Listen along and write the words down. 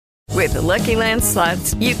With the Lucky Land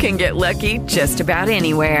Slots, you can get lucky just about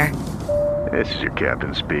anywhere. This is your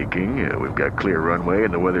captain speaking. We've got clear runway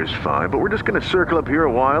and the weather's fine, but we're just going to circle up here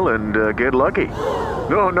a while and get lucky.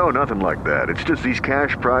 No, nothing like that. It's just these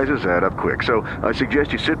cash prizes add up quick. So I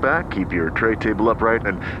suggest you sit back, keep your tray table upright,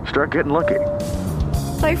 and start getting lucky.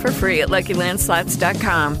 Play for free at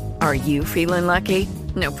LuckyLandSlots.com. Are you feeling lucky?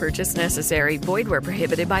 No purchase necessary. Void where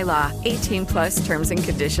prohibited by law. 18 plus terms and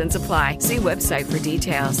conditions apply. See website for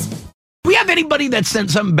details. We have anybody that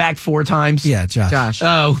sent something back 4 times? Yeah, Josh.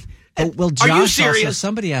 Oh. Well, Josh, are you serious? Also,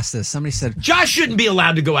 somebody asked this. Somebody said Josh shouldn't be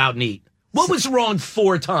allowed to go out and eat. What was wrong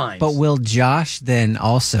 4 times? But will Josh then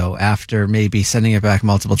also, after maybe sending it back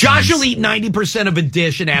multiple times... Josh will eat 90% of a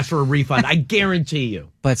dish and ask for a refund. I guarantee you.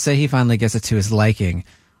 But say he finally gets it to his liking.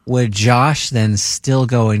 Would Josh then still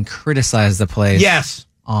go and criticize the place? Yes.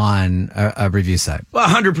 On a review site?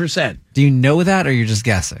 100%. Do you know that, or you're just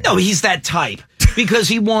guessing? No, he's that type. Because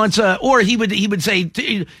he wants or he would say,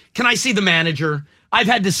 can I see the manager? I've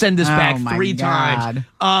had to send this back 3 times.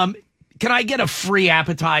 Can I get a free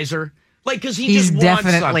appetizer? Like, because he's just wants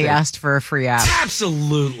definitely something. Asked for a free app.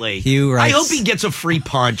 Absolutely. Hugh writes, I hope he gets a free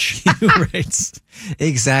punch. Hugh writes,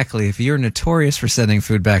 exactly. If you're notorious for sending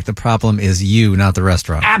food back, the problem is you, not the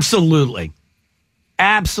restaurant. Absolutely.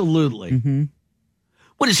 Mm-hmm.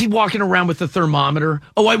 What is he walking around with the thermometer?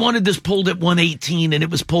 Oh, I wanted this pulled at 118 and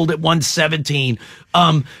it was pulled at 117.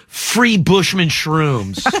 Free Bushman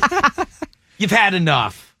shrooms. You've had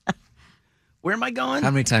enough. Where am I going?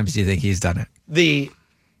 How many times do you think he's done it?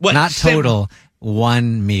 Not total,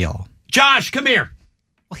 1 meal. Josh, come here.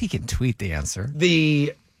 Well, he can tweet the answer.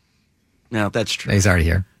 No, that's true. He's already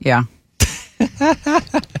here. Yeah.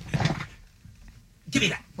 Give me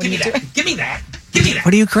that. Give me that. Give me that. Give me that.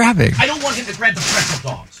 What are you grabbing? I don't want him to grab the pretzel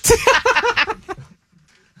dogs.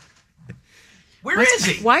 Where is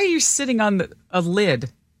he? Why are you sitting on a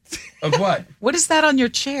lid? Of what? What is that on your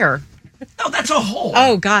chair? No, that's a hole.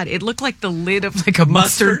 Oh, God. It looked like the lid of like a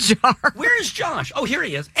mustard jar. Where is Josh? Oh, here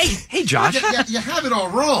he is. Hey, Josh. You have it all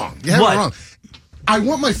wrong. You have it wrong. I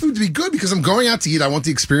want my food to be good because I'm going out to eat. I want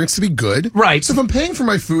the experience to be good. Right. So if I'm paying for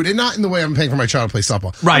my food, and not in the way I'm paying for my child to play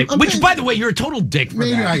softball. Right. Which, by the way, you're a total dick for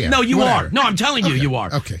Maybe that. I am. No, you Whatever. are. No, I'm telling you, you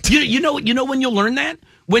are. Okay. You know when you'll learn that?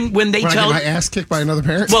 When they When tell I get my ass kicked by another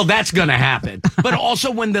parent? Well, that's going to happen. But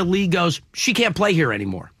also when the league goes, she can't play here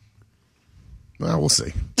anymore. Well, we'll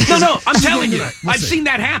see. No, I'm telling you. We'll I've see. seen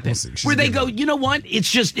that happen. We'll see. Where they go, you know what?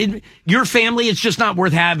 It's just, in your family, it's just not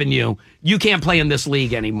worth having you. You can't play in this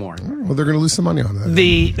league anymore. Well, they're going to lose some money on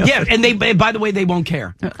that. And by the way, they won't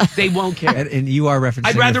care. They won't care. And you are referencing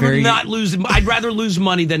I'd rather lose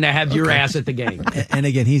money than to have your ass at the game. And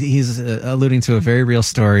again, he's alluding to a very real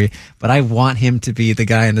story, but I want him to be the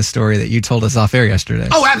guy in the story that you told us off air yesterday.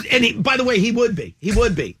 Oh, and by the way, he would be.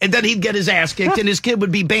 And then he'd get his ass kicked, and his kid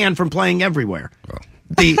would be banned from playing everywhere.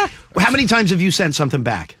 How many times have you sent something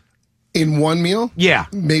back? In one meal? Yeah.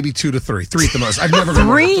 Maybe 2 to 3. 3 at the most. I've never gone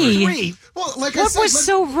more than 3. Well, like I What said, was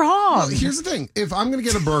so wrong? Well, here's the thing. If I'm going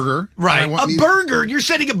to get a burger. Right. and I want Burger. You're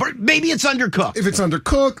setting a burger. Maybe it's undercooked. If it's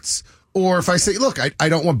undercooked, or if I say, look, I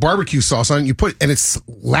don't want barbecue sauce on it, you put it, and it's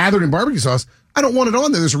lathered in barbecue sauce, I don't want it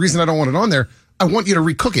on there. There's a reason I don't want it on there. I want you to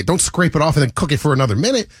recook it. Don't scrape it off and then cook it for another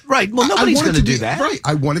minute. Right. Well, nobody's going to do that. Right.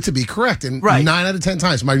 I want it to be correct. And 9 out of 10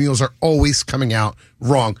 times, my meals are always coming out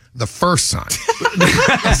wrong the first time.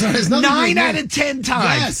 9 out of 10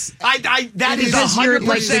 times. Yes. That is because you're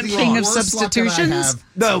like the 100% king wrong. of substitutions.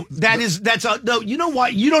 No, no. You know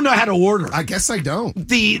what? You don't know how to order. I guess I don't.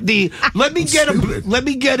 Let me get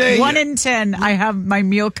a 1 in 10. I have my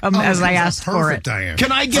meal come as I asked for it. Diane.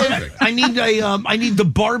 Can I get? Perfect. I need the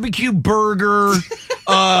barbecue burger,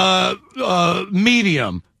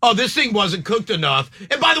 medium. Oh, this thing wasn't cooked enough.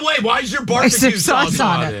 And by the way, why is there barbecue sauce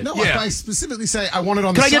on it? No, if I specifically say I want it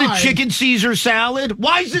on Can the side. I get a chicken Caesar salad?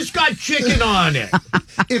 Why has this got chicken on it?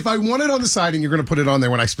 If I want it on the side and you're going to put it on there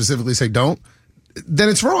when I specifically say don't, then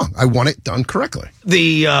it's wrong. I want it done correctly.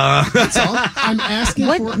 That's all. I'm asking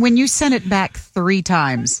for. When you sent it back 3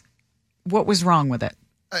 times, what was wrong with it?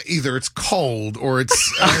 Either it's cold or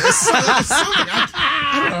it's something.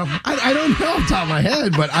 I don't know. I don't know off the top of my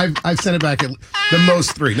head, but I've sent it back at the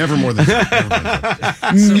most 3, never more than 3.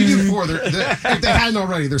 So you do 4. If they hadn't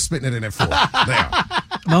already, they're spitting it in at 4. They are.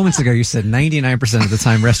 Moments ago, you said 99% of the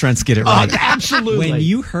time restaurants get it right. Absolutely. When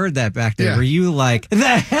you heard that back there, were you like, the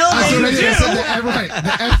hell they do? Right.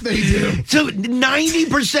 The F they do. So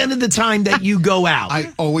 90% of the time that you go out,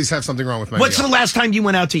 I always have something wrong with my What's meal. the last time you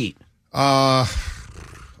went out to eat?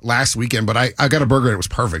 last weekend, but I got a burger and it was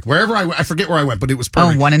perfect. Wherever I forget where I went, but it was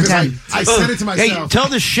perfect. 1 in 10. I said it to myself.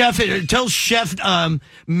 Hey, tell Chef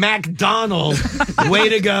McDonald, way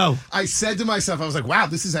to go. I said to myself, I was like, wow,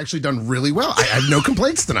 this is actually done really well. I have no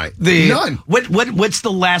complaints tonight. None. What's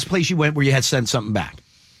the last place you went where you had sent something back?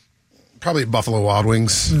 Probably at Buffalo Wild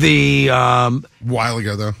Wings. While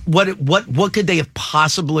ago, though. What could they have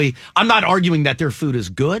possibly... I'm not arguing that their food is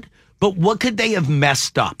good, but what could they have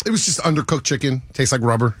messed up? It was just undercooked chicken. Tastes like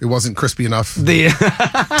rubber. It wasn't crispy enough.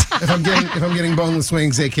 If I'm getting boneless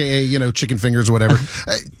wings, aka chicken fingers or whatever,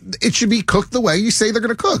 it should be cooked the way you say they're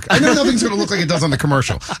going to cook. I know nothing's going to look like it does on the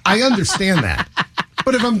commercial. I understand that.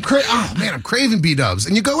 But if I'm I'm craving B-dubs,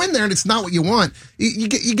 and you go in there and it's not what you want, you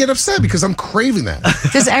get upset because I'm craving that.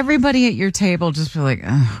 Does everybody at your table just be like,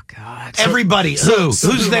 oh God? Everybody. Who's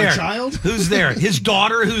there? My child? Who's there? His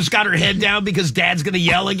daughter who's got her head down because dad's going to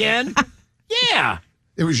yell again? Yeah.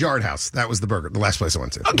 It was Yard House. That was the burger. The last place I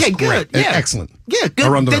went to. Okay, good. Yeah. Excellent. Yeah,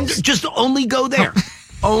 good. Then just only go there.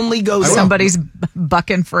 Only go there. Somebody's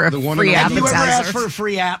bucking for a free Have you ever appetizer. asked for a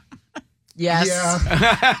free app? Yes. Yeah.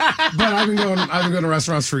 But I've been going to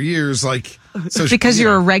restaurants for years. Because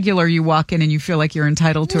you're a regular, you walk in and you feel like you're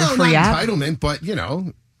entitled to a free app? Not entitlement, but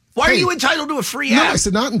Why are you entitled to a free app? No, I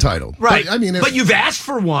said not entitled. Right. But, but you've asked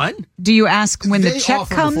for one. Do you ask when the check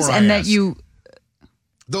comes and that you...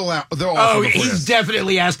 They'll offer Oh, before he's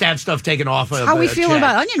definitely asked to have stuff taken off of How are we feeling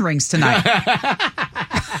about onion rings tonight?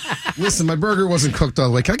 Listen, my burger wasn't cooked all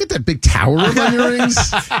the way. Can I get that big tower of onion rings?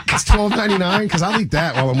 It's $12.99 because I'll eat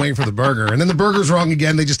that while I'm waiting for the burger. And then the burger's wrong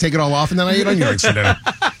again. They just take it all off, and then I eat onion rings for dinner.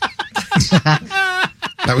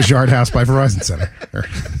 That was Yard House by Verizon Center, or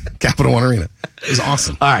Capital One Arena. It was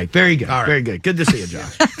awesome. All right, very good. Very good. Good to see you,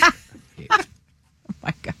 Josh. Oh,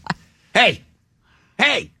 my God. Hey.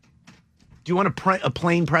 Do you want a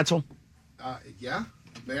plain pretzel? Yeah?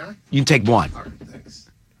 May I? You can take one. All right, thanks.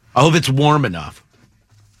 I hope it's warm enough.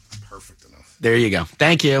 Perfect enough. There you go.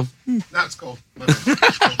 Thank you. No, it's cold.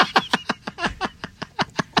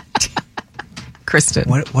 Kristen.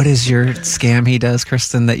 What is your scam he does,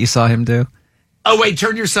 Kristen, that you saw him do? Oh, wait,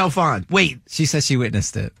 turn yourself on. Wait. She says she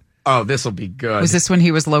witnessed it. Oh, this will be good. Was this when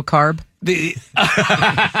he was low carb?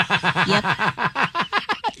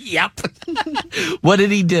 Yep. What did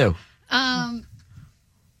he do?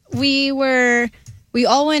 We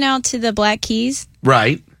all went out to the Black Keys.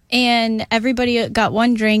 Right. And everybody got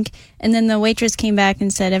one drink, and then the waitress came back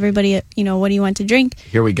and said, everybody, what do you want to drink?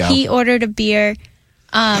 Here we go. He ordered a beer,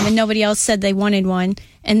 and nobody else said they wanted one.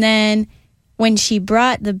 And then when she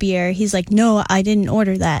brought the beer, he's like, no, I didn't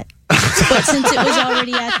order that. But since it was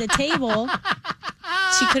already at the table,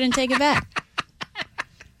 she couldn't take it back.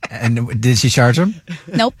 And did she charge him?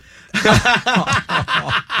 Nope.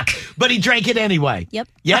 But he drank it anyway. Yep.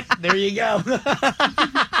 There you go.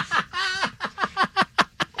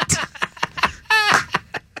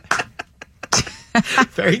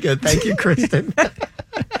 Very good. Thank you, Kristen.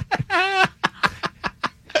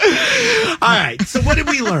 All right. So what did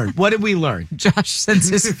we learn? Josh sends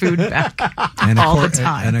his food back And all the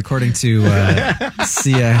time. And according to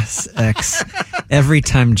CSX, every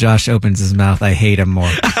time Josh opens his mouth, I hate him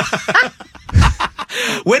more.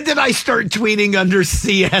 When did I start tweeting under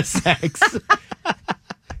CSX?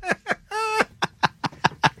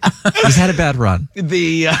 He's had a bad run.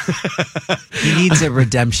 He needs a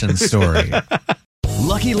redemption story.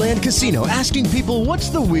 Lucky Land Casino, asking people, what's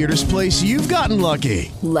the weirdest place you've gotten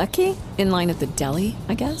lucky? Lucky? In line at the deli,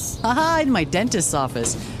 I guess? Aha, in my dentist's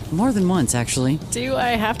office. More than once, actually. Do I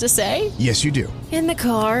have to say? Yes, you do. In the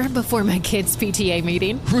car before my kids' PTA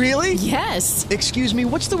meeting. Really? Yes. Excuse me,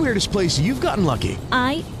 what's the weirdest place you've gotten lucky?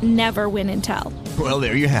 I never win and tell. Well,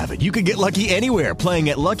 there you have it. You can get lucky anywhere, playing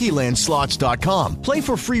at LuckyLandSlots.com. Play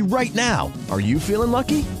for free right now. Are you feeling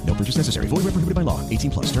lucky? No purchase necessary. Void where prohibited by law.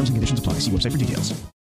 18+. Terms and conditions apply. See website for details.